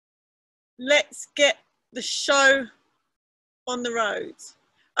let's get the show on the road.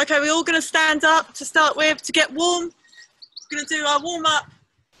 Okay, we're all going to stand up to start with to get warm. We're going to do our warm up.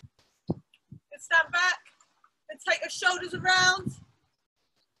 Stand back and take your shoulders around.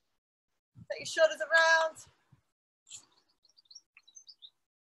 Take your shoulders around.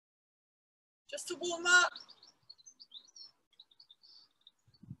 Just to warm up.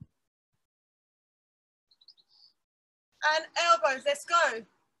 And elbows, let's go.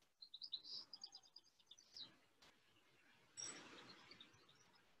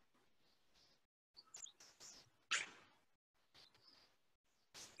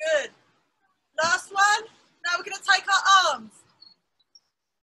 Good. Last one. Now we're going to take our arms.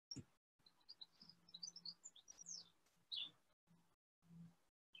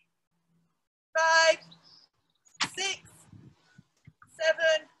 5, 6, 7,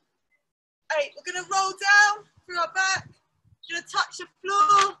 8. We're going to roll down through our back. We're going to touch the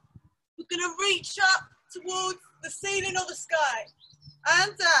floor. We're going to reach up towards the ceiling or the sky.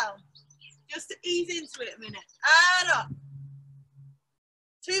 And down. Just to ease into it a minute. And up.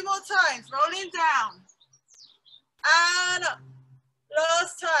 2 more times. Rolling down. And up.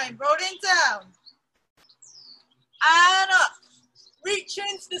 Last time. Rolling down. And up. Reach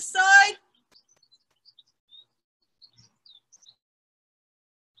into the side.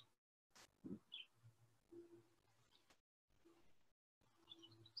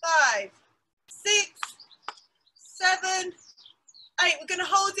 Five, 6, 7, 8. We're going to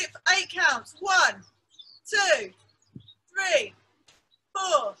hold it for 8 counts. 1, 2, 3,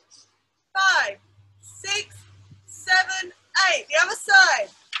 4, 5, 6, 7, 8. The other side.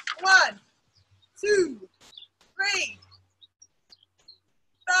 1, 2, 3,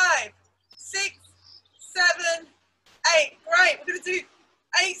 5, 6, 7, 8. Great. We're going to do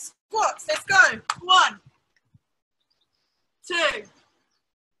 8 squats. Let's go. 1, 2,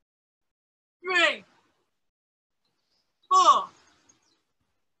 3, 4,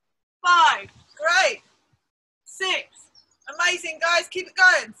 5. Great. 6. Amazing, guys. Keep it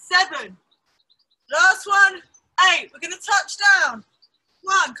going. 7. Last one. 8. We're going to touch down.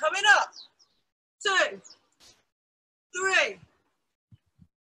 1. Coming up. 2, 3,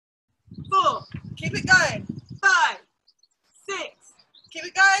 4. Keep it going. 5, 6. Keep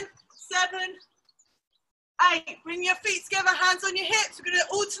it going. 7, 8. Bring your feet together, hands on your hips. We're going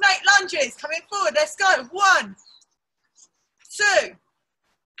to alternate lunges. Coming forward. Let's go. 1, 2,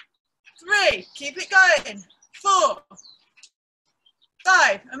 3. Keep it going. 4,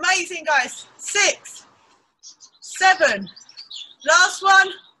 5. Amazing, guys. 6, 7. Last one.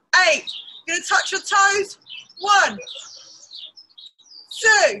 8. You're going to touch your toes. 1,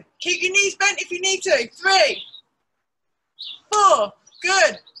 2. Keep your knees bent if you need to. 3, 4.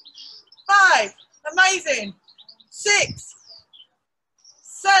 Good. 5. Amazing. 6,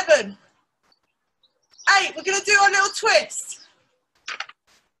 7, 8. We're going to do our little twist.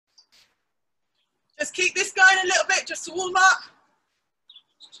 Just keep this going a little bit just to warm up.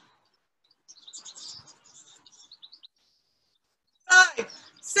 5,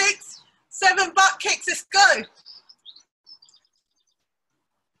 6, 7. Butt kicks. Let's go.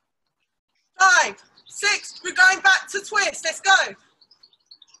 5, 6. We're going back to twist. Let's go.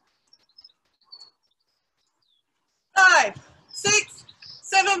 5, 6,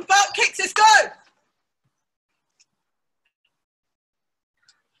 7. Butt kicks. Let's go.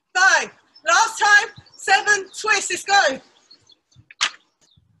 5. Last time. 7. Twist. Let's go.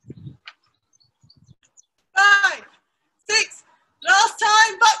 5, 6. Last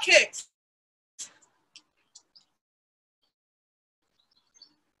time. Butt kicks.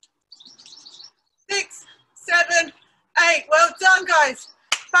 6, 7, 8. Well done, guys.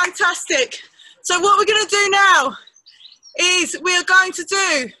 Fantastic. So what we're going to do now is we are going to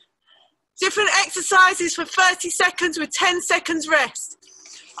do different exercises for 30 seconds with 10 seconds rest.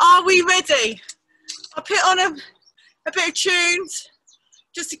 Are we ready? I'll put on a bit of tunes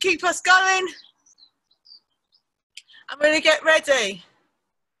just to keep us going. I'm going to get ready.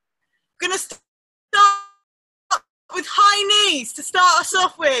 I'm going to start with high knees to start us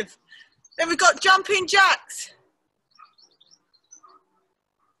off with. Then we've got jumping jacks.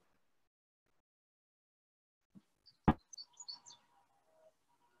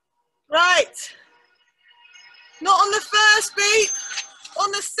 Right. Not on the first beat,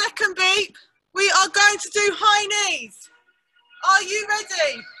 on the second beat, we are going to do high knees. Are you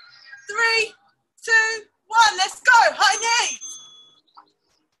ready? 3, 2, 1, let's go, high knees.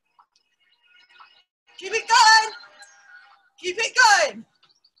 Keep it going. Keep it going.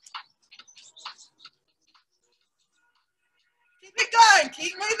 Keep it going,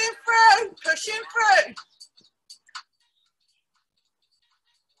 keep moving through, pushing through.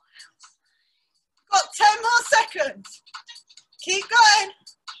 seconds. Keep going.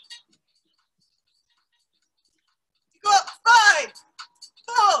 You've got 5,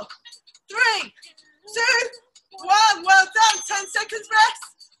 4, 3, 2, 1. Well done. 10 seconds rest.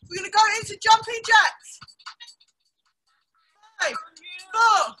 We're going to go into jumping jacks. 5,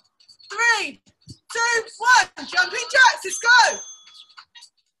 4, 3, 2, 1. Jumping jacks. Let's go.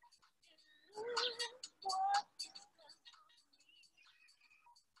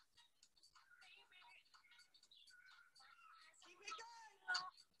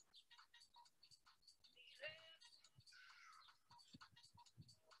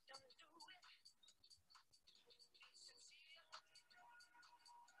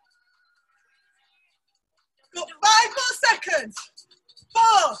 Got 5 more seconds.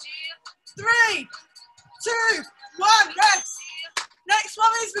 4, 3, 2, 1. Rest. Next one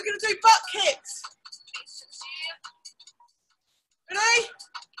is we're going to do butt kicks. Ready?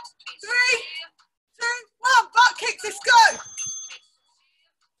 3, 2, 1. Butt kicks. Let's go.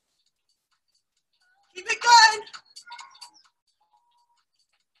 Keep it going.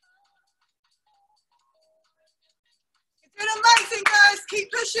 You're doing amazing, guys. Keep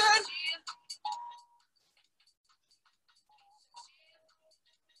pushing.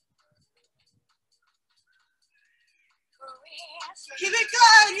 Keep it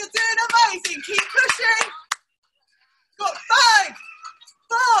going. You're doing amazing. Keep pushing. Got 5,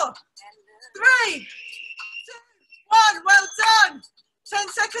 4, 3, 2, 1. Well done. 10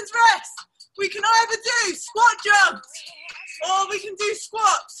 seconds rest. We can either do squat jumps or we can do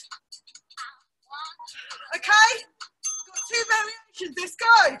squats. Okay? We've got 2 variations. Let's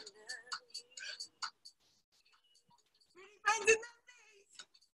go. Really bending the knees.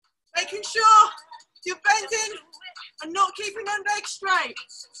 Making sure you're bending and not keeping your legs straight.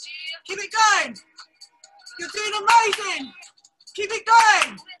 Keep it going. You're doing amazing. Keep it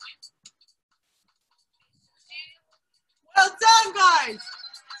going. Well done, guys.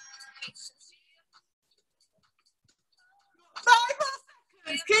 5 more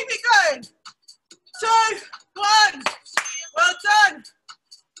seconds. Keep it going. 2, 1. Well done.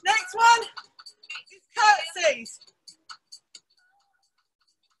 Next one is curtsies.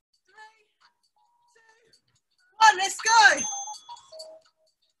 3, 2, 1. Let's go.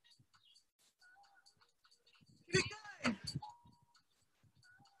 Keep it going.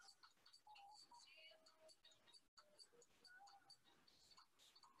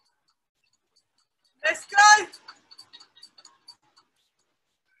 Let's go.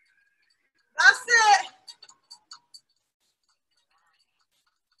 That's it.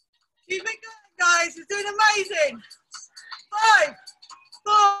 Keep it going, guys. You're doing amazing. 5,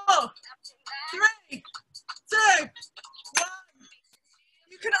 4, 3, 2, 1.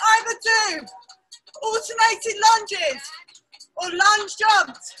 You can either do alternating lunges or lunge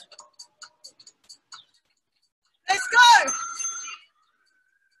jumps. Let's go.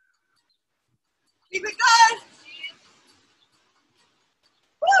 Keep it going.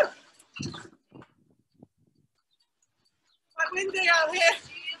 Woo. Quite windy out here.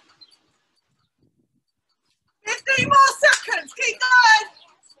 15 more seconds. Keep going.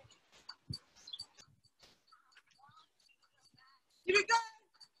 Keep it going.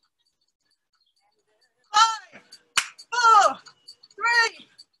 5, 4, 3,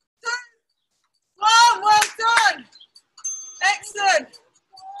 2, 1. Well done. Excellent.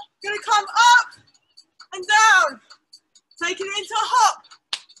 Going to come up and down. Taking it into a hop.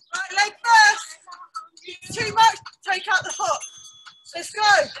 Right leg first. If it's too much, take out the hop. Let's go.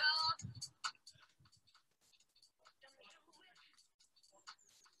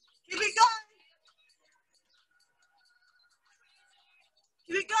 Keep it going.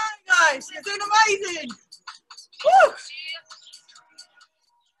 Keep it going, guys. You're doing amazing. Woo.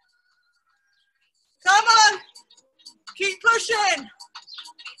 Come on. Keep pushing.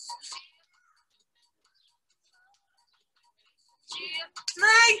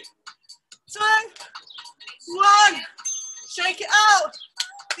 3, 2, 1. Shake it out.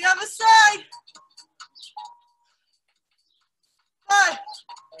 The other side. 5,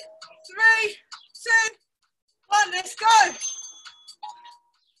 3, 2, 1. Let's go.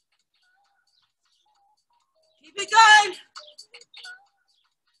 Keep it going.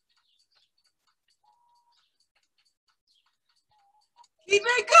 Keep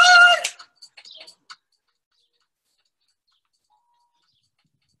it going.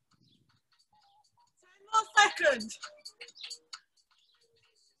 10 more seconds.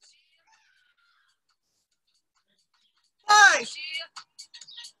 5.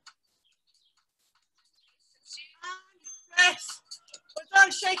 And rest. Well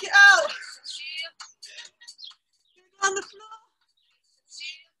done. Shake it out. Get it on the floor.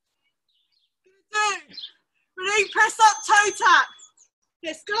 Good. Keep press up, toe tap.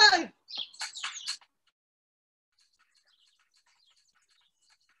 Let's go.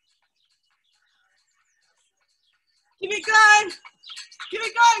 Keep it going. Keep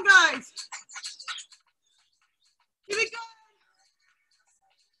it going, guys. Keep it going.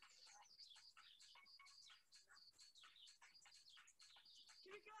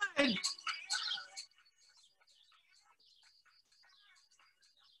 Keep it going.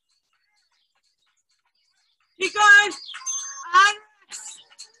 Keep going. And rest.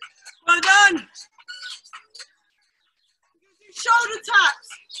 Well done. Shoulder taps.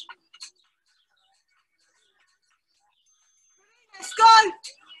 Let's go.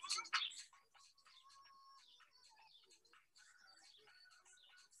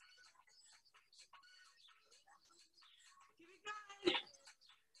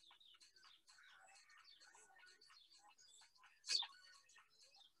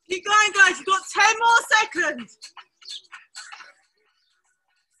 Keep going, guys. You've got 10 more seconds.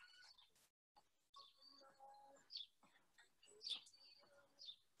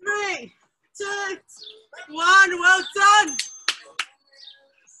 3, 2, 1. Well done.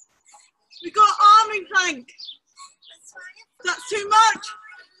 We got arming plank. That's too much.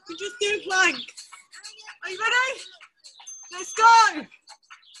 We just do plank. Are you ready? Let's go.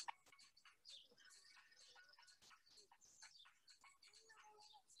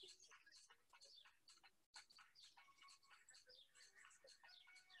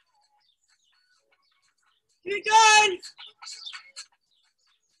 Keep going.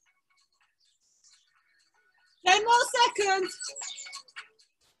 10 more seconds.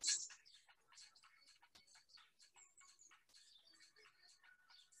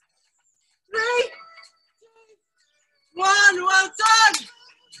 3, 2, 1. Well done.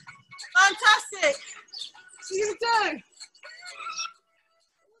 Fantastic. You do.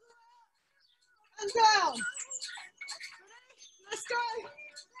 And down. Let's go.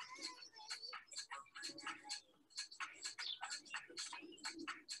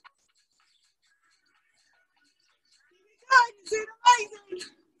 You're doing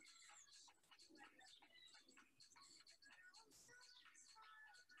amazing.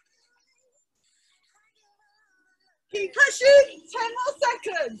 Keep pushing. 10 more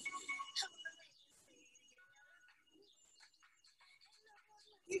seconds.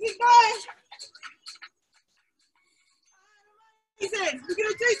 You keep going. Amazing. We're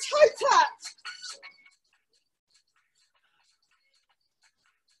going to do toe taps.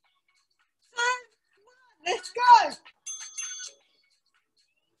 2, 1. Let's go.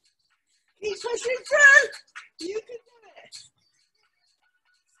 Keep pushing through. You can do it.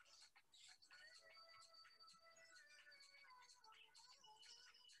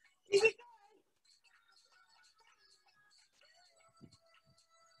 Keep it going.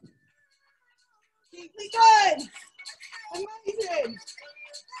 Keep it going. Amazing.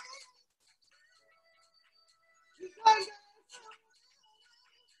 Keep going, guys.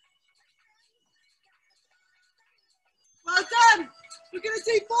 Well done. We're going to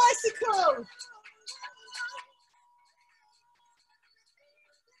do bicycle. 2,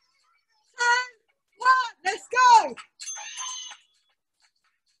 1. Let's go.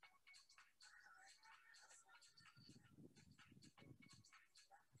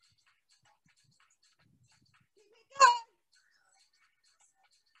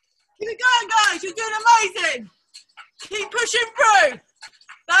 Keep it going, guys. You're doing amazing. Keep pushing through.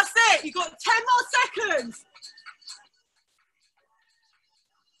 That's it. You've got 10 more seconds.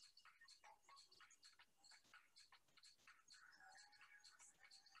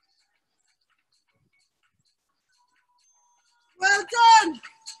 Well done.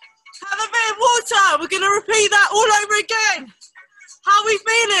 Have a bit of water. We're going to repeat that all over again. How are we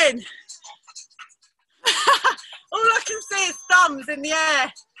feeling? All I can see is thumbs in the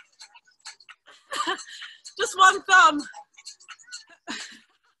air. Just one thumb.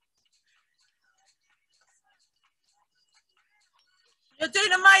 You're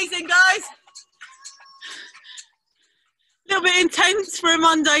doing amazing, guys. A little bit intense for a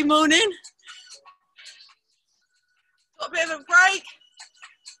Monday morning. Got a bit of a break.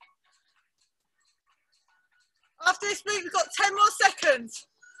 After this week, we've got 10 more seconds.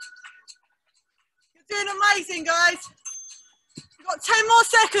 You're doing amazing, guys. We've got 10 more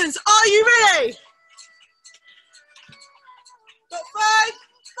seconds. Are you ready? Got 5,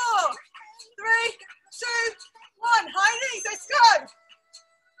 4, 3, 2, 1. High knees, let's go.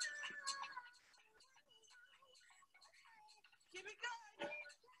 Keep it going.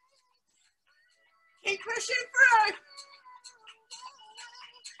 Keep pushing through.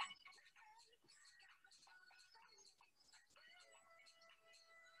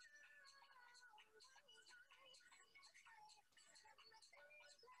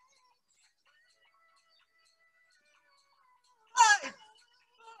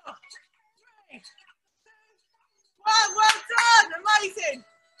 One, well done, amazing.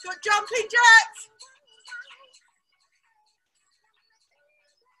 Got jumping jacks.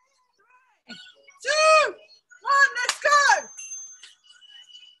 2, 1, let's go.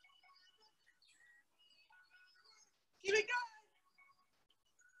 Keep it going.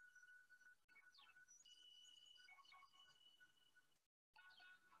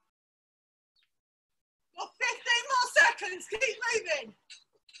 Got 15 more seconds, keep moving.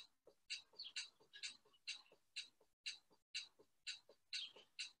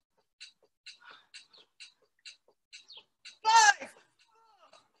 5, 4,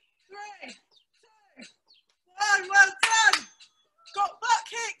 3, 2, 1, well done. Got butt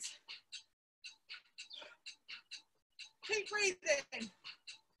kicked. Keep breathing. 3,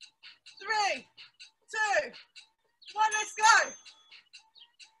 2, 1, let's go.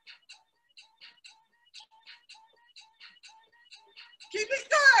 Keep it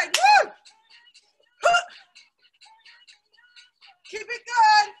going. Woo! Keep it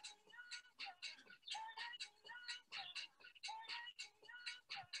going.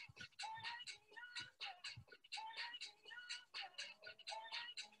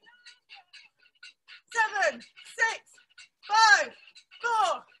 Seven, 6, 5,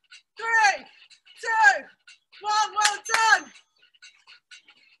 4, 3, 2, 1, well done.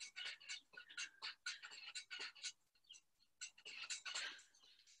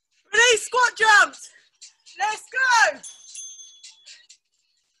 Release squat jumps. Let's go.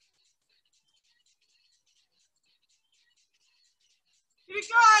 Keep it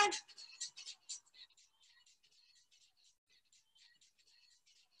going.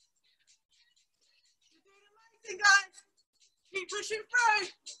 You're doing amazing, guys. Keep pushing through.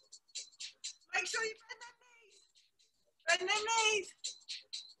 Make sure you bend them knees. Bend them knees.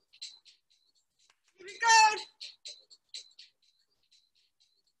 Keep it going.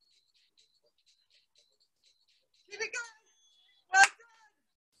 Keep it going. Well done.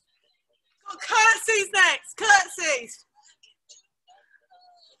 Got curtsies next. Curtsies.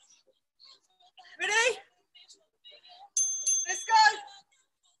 Ready? Let's go.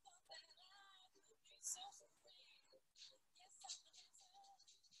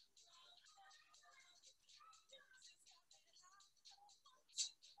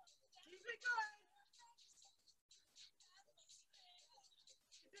 Keep it going.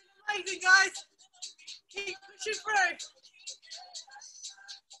 You're doing amazing, guys. Keep pushing through.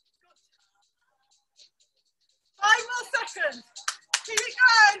 5 more seconds. Keep it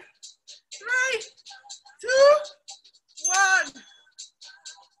going. 3, 2, 1.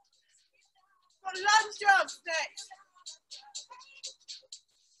 Got lunge jumps next.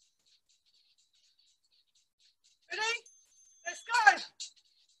 Ready? Let's go.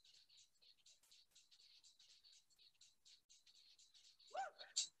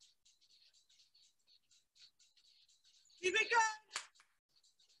 Keep it going.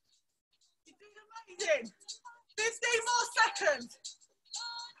 You're doing amazing. 15 more seconds.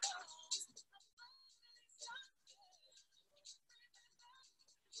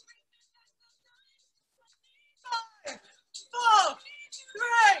 5, 4,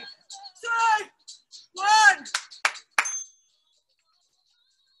 3, 2, 1.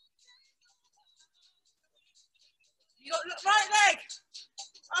 You got the right leg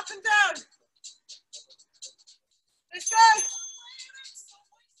up and down. Let's go.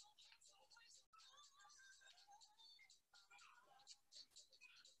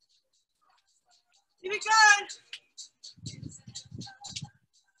 Keep it going.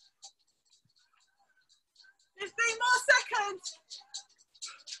 15 more seconds.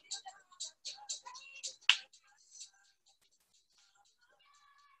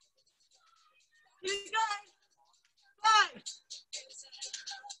 Keep it going. 5.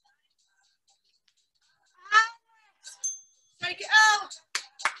 And take it out.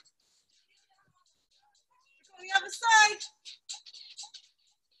 Go on the other side.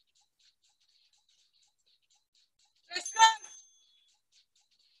 Let's go.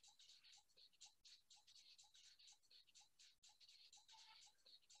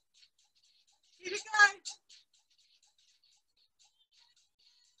 Keep it going.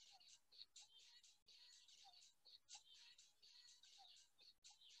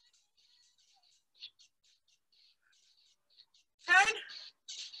 10,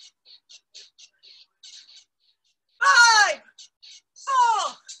 5,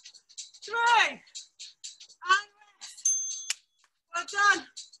 4, 3, and rest. Well done.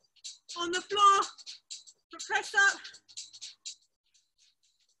 On the floor, press up,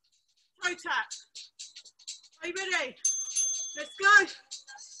 toe tap. Are you ready? Let's go.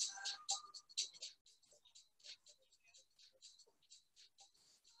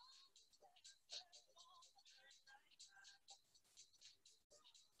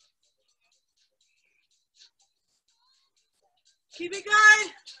 Keep it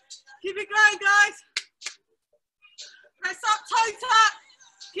going. Keep it going, guys. Press up, toe tap.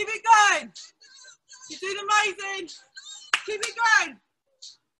 Keep it going. You're doing amazing. Keep it going.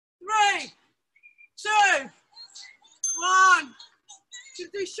 3, 2, 1. You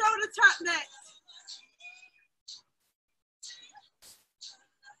do shoulder tap next.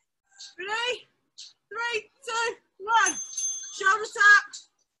 Ready? 3, 2, 1. Shoulder tap.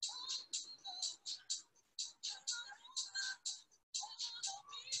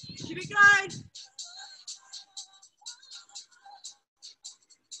 Keep it going.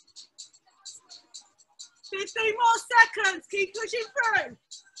 Fifteen more seconds. Keep pushing through.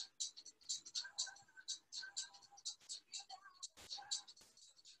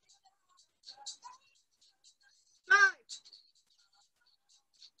 5.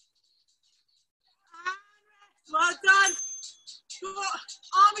 Well done. Got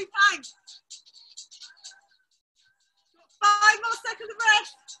army plank. Got 5 more seconds of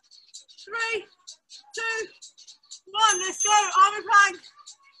rest. 3, 2, 1. Let's go. Army plank.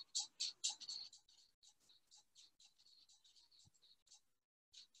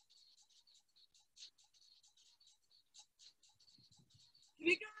 Keep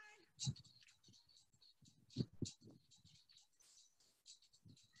it going.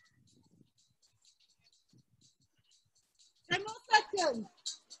 10 more seconds.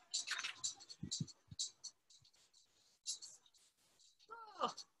 4,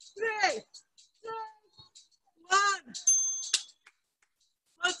 3, 2, 1.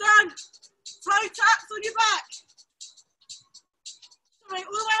 Well done. Toe taps on your back. Sorry,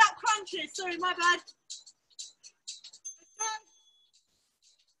 all the way up crunches. Sorry, my bad. Let's go.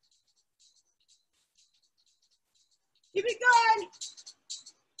 Keep it going.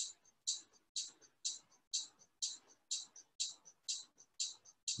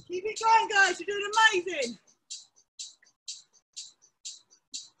 Keep it going, guys. You're doing amazing.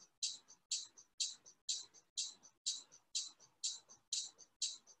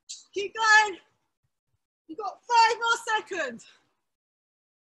 Keep going. You've got 5 more seconds.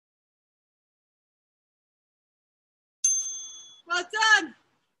 Well done.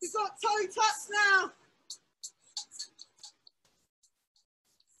 You've got toe taps now.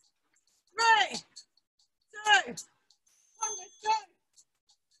 3, 2, 1. Let's go.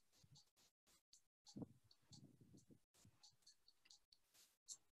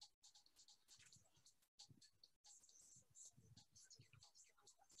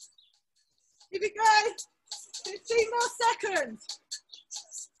 Keep it going. 15 more seconds.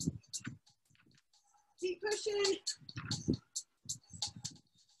 Keep pushing.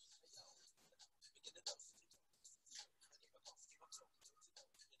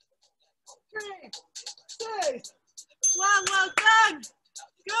 3, 2, 1. Well done.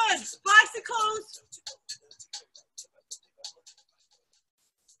 Good. Bicycles.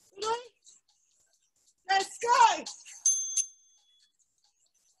 Ready? Let's go.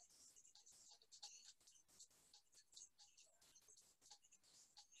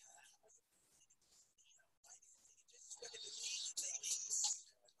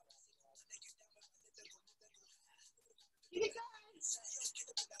 Keep it going.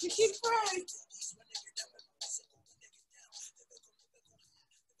 Pushing through.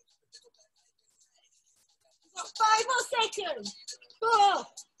 5 more seconds. 4,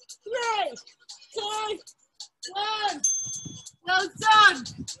 3, 2, 1. Well done.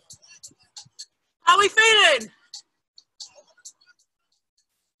 How are we feeling?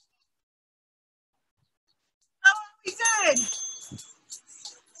 How are we doing?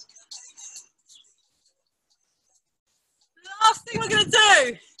 The last thing we're going to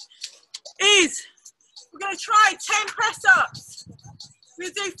do is we're going to try 10 press-ups.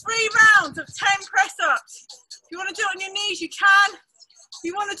 We're going to do 3 rounds of 10 press-ups. If you want to do it on your knees, you can. If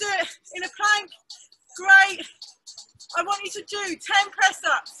you want to do it in a plank, great. I want you to do 10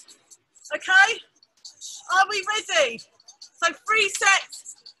 press-ups, okay? Are we ready? So 3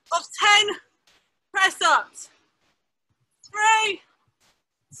 sets of 10 press-ups. 3,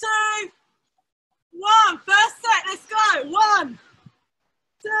 2, 1. First set, let's go. 1,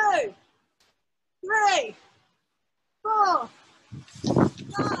 2, 3, 4,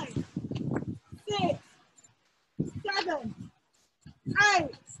 5, 6, 7, 8,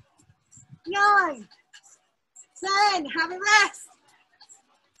 9, 10. Have a rest.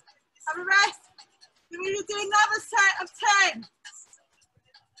 Have a rest. Then we're going to do another set of 10.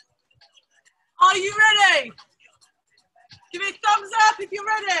 Are you ready? Give me a thumbs up if you're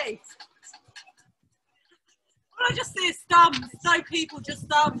ready. All I just see is thumbs. No people, just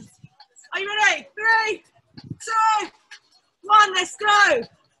thumbs. Are you ready? 3, 2, 1. Let's go.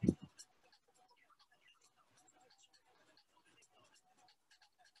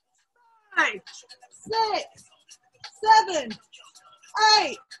 5, 6, 7,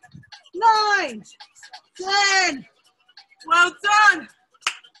 8, 9, 10. Well done.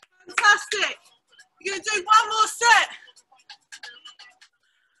 Fantastic. You're going to do one more set.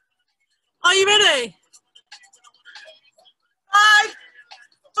 Are you ready? 5,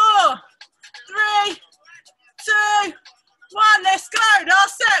 4, 3, 2, 1. Let's go.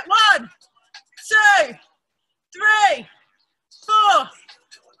 Last set. 1, 2, 3, 4,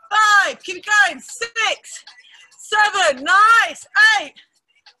 5. Keep it going. 6, 7. Nice. 8,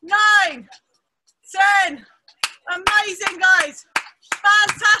 9, 10. Amazing, guys.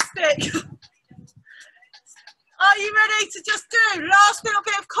 Fantastic. Are you ready to just do last little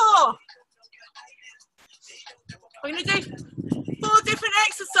bit of core? We're going to do 4 different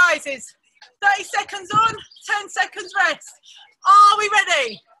exercises. 30 seconds on, 10 seconds rest. Are we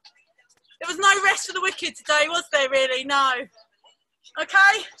ready? There was no rest for the wicked today, was there really? No.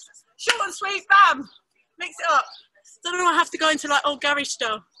 Okay? Short and sweet, bam. Mix it up. Don't know, I have to go into like old garage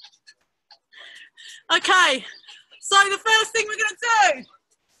style. Okay. So the first thing we're going to do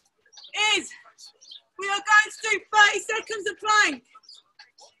is we are going to do 30 seconds of plank.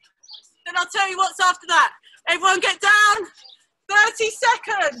 Then I'll tell you what's after that. Everyone get down. 30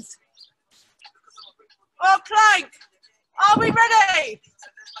 seconds of plank. Are we ready?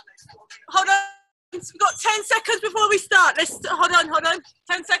 Hold on. We've got 10 seconds before we start. Let's hold on.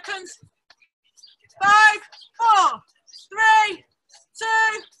 10 seconds. 5, 4, 3, 2,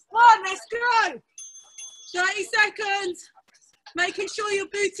 1. Let's go. 30 seconds. Making sure your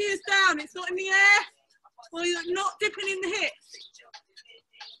booty is down. It's not in the air. Or you're not dipping in the hips.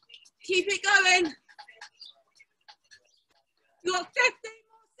 Keep it going. You've got 15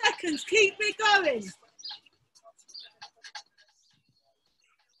 more seconds. Keep it going.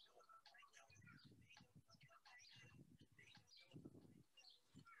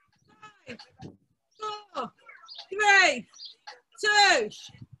 5, 4, 3, 2,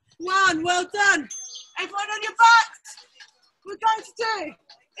 1. Well done. Everyone on your backs. We're going to do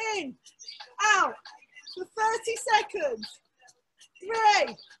in, out for 30 seconds.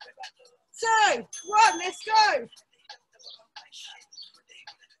 3, 2, 1. Let's go.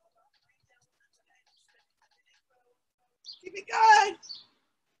 Keep it going.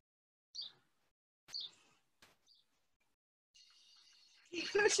 Keep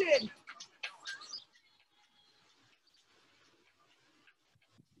pushing.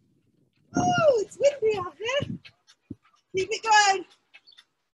 Oh, it's windy out here. Keep it going.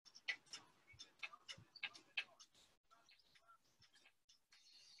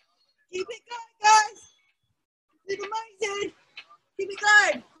 Keep it going, guys. It's amazing. Keep it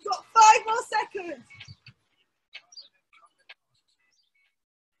going. We've got 5 more seconds.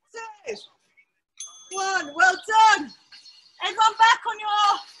 2, 1. Well done. Everyone back on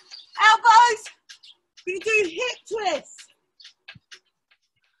your elbows. We're going to do hip twists.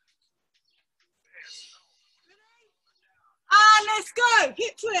 And let's go.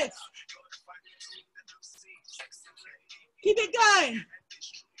 Hip twist. Keep it going.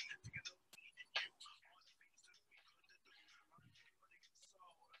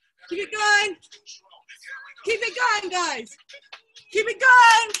 Keep it going. Keep it going, guys. Keep it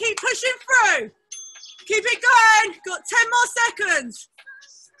going. Keep pushing through. Keep it going. Got 10 more seconds.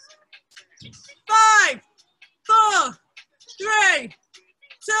 5, 4, 3,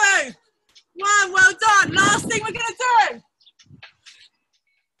 2, 1. Well done. Last thing we're going to do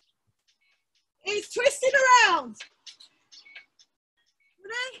is twist it around.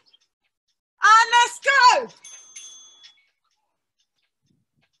 Ready? And let's go.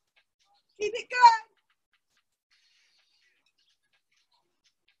 Keep it going.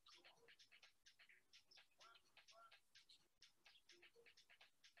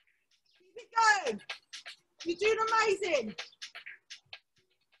 Keep it going. You're doing amazing.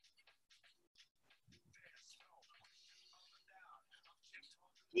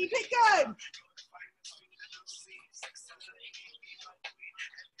 Keep it going.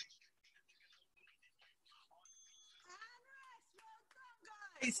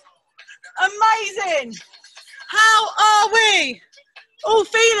 Amazing. How are we all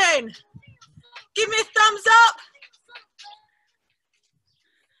feeling? Give me a thumbs up.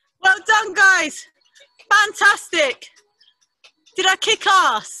 Well done, guys. Fantastic. Did I kick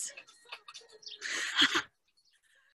ass?